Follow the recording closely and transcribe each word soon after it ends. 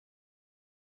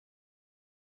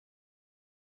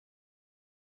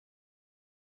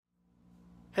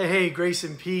Hey, grace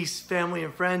and peace, family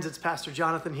and friends. It's Pastor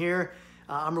Jonathan here.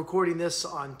 I'm recording this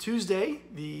on Tuesday,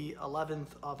 the 11th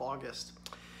of August.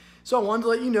 So I wanted to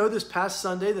let you know this past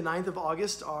Sunday, the 9th of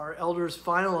August, our elders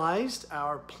finalized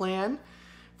our plan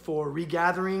for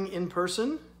regathering in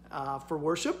person for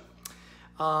worship.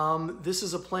 This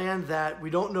is a plan that we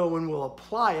don't know when we'll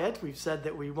apply it. We've said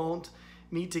that we won't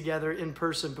meet together in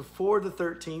person before the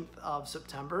 13th of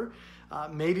September.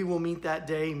 Maybe we'll meet that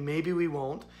day, maybe we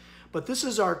won't. But this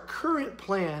is our current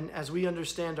plan as we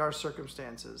understand our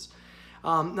circumstances.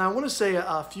 Now, I want to say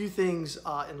a few things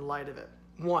in light of it.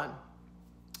 One,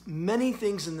 many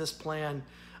things in this plan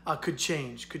could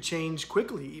change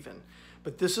quickly even.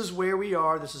 But this is where we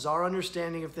are. This is our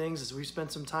understanding of things as we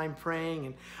spent some time praying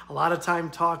and a lot of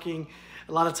time talking,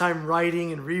 a lot of time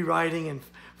writing and rewriting and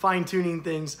fine-tuning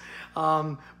things.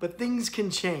 But things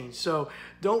can change. So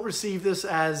don't receive this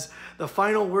as the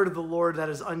final word of the Lord that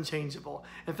is unchangeable.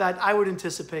 In fact, I would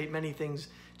anticipate many things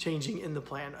changing in the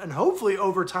plan. And hopefully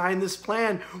over time, this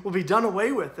plan will be done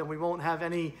away with and we won't have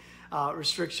any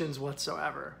restrictions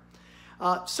whatsoever.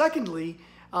 Secondly,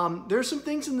 there's some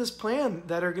things in this plan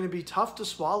that are going to be tough to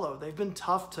swallow. They've been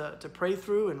tough to pray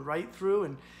through and write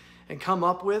through and come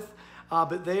up with.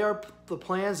 But they are the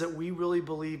plans that we really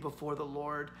believe before the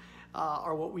Lord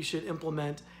are what we should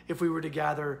implement if we were to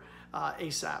gather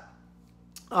ASAP.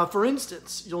 For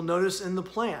instance, you'll notice in the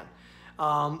plan,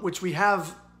 which we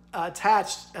have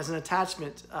attached as an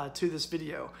attachment to this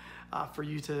video for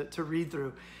you to read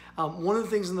through. One of the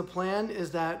things in the plan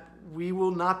is that we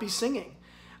will not be singing.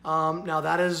 Now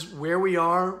that is where we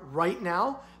are right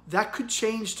now. That could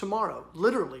change tomorrow.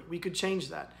 Literally, we could change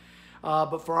that.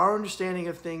 But for our understanding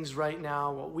of things right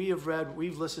now, what we have read, what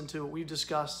we've listened to, what we've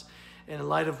discussed, and in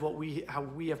light of how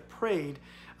we have prayed,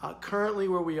 currently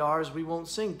where we are is we won't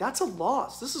sing. That's a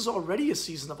loss. This is already a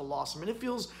season of a loss. I mean, it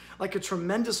feels like a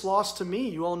tremendous loss to me.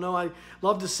 You all know I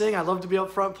love to sing. I love to be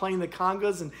up front playing the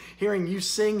congas and hearing you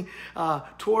sing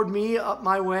toward me up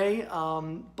my way.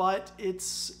 But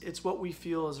it's what we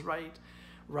feel is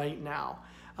right now.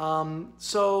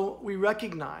 So we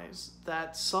recognize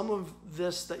that some of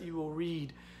this that you will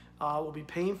read will be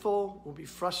painful, will be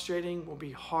frustrating, will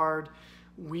be hard.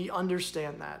 We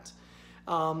understand that.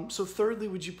 So thirdly,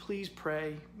 would you please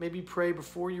pray? Maybe pray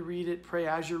before you read it, pray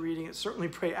as you're reading it, certainly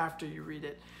pray after you read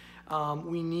it.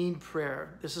 We need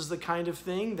prayer. This is the kind of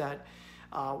thing that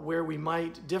where we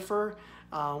might differ,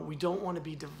 we don't want to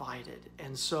be divided.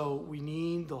 And so we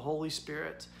need the Holy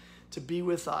Spirit to be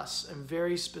with us in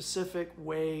very specific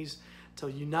ways, to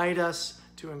unite us,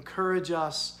 to encourage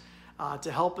us,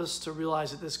 to help us to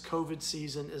realize that this COVID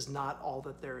season is not all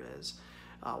that there is.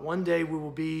 One day we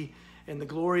will be in the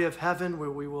glory of heaven where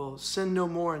we will sin no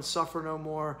more and suffer no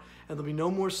more, and there'll be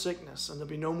no more sickness, and there'll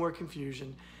be no more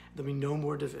confusion, there'll be no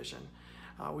more division.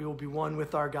 We will be one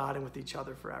with our God and with each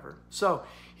other forever. So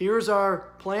here's our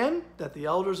plan that the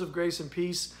elders of Grace and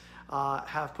Peace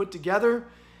have put together.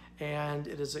 And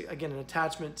it is, again, an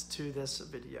attachment to this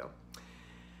video.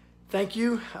 Thank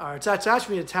you. It's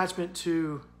actually an attachment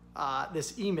to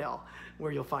this email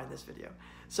where you'll find this video.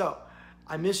 So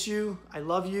I miss you. I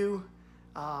love you.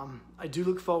 I do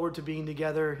look forward to being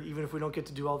together, even if we don't get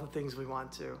to do all the things we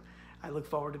want to. I look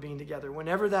forward to being together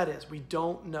whenever that is. We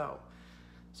don't know.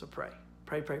 So pray,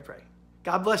 pray, pray, pray.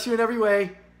 God bless you in every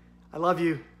way. I love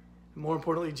you. And more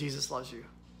importantly, Jesus loves you.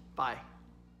 Bye.